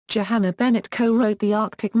Johanna Bennett co-wrote the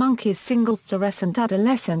Arctic Monkeys single Fluorescent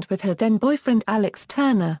Adolescent with her then-boyfriend Alex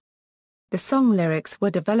Turner. The song lyrics were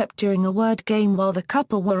developed during a word game while the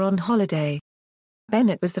couple were on holiday.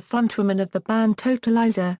 Bennett was the frontwoman of the band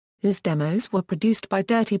Totalizer, whose demos were produced by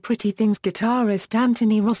Dirty Pretty Things guitarist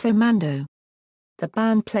Anthony Rossomando. The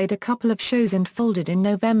band played a couple of shows and folded in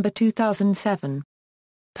November 2007.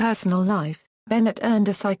 Personal life: Bennett earned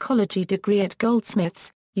a psychology degree at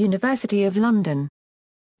Goldsmiths, University of London.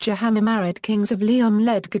 Johanna married Kings of Leon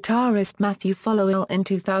lead guitarist Matthew Followill in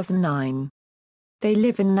 2009. They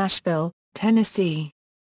live in Nashville, Tennessee.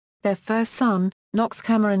 Their first son, Knox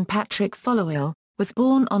Cameron Patrick Followill, was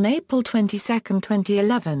born on April 22,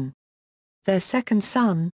 2011. Their second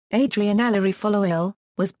son, Adrian Ellery Followill,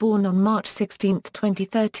 was born on March 16,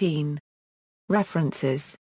 2013. References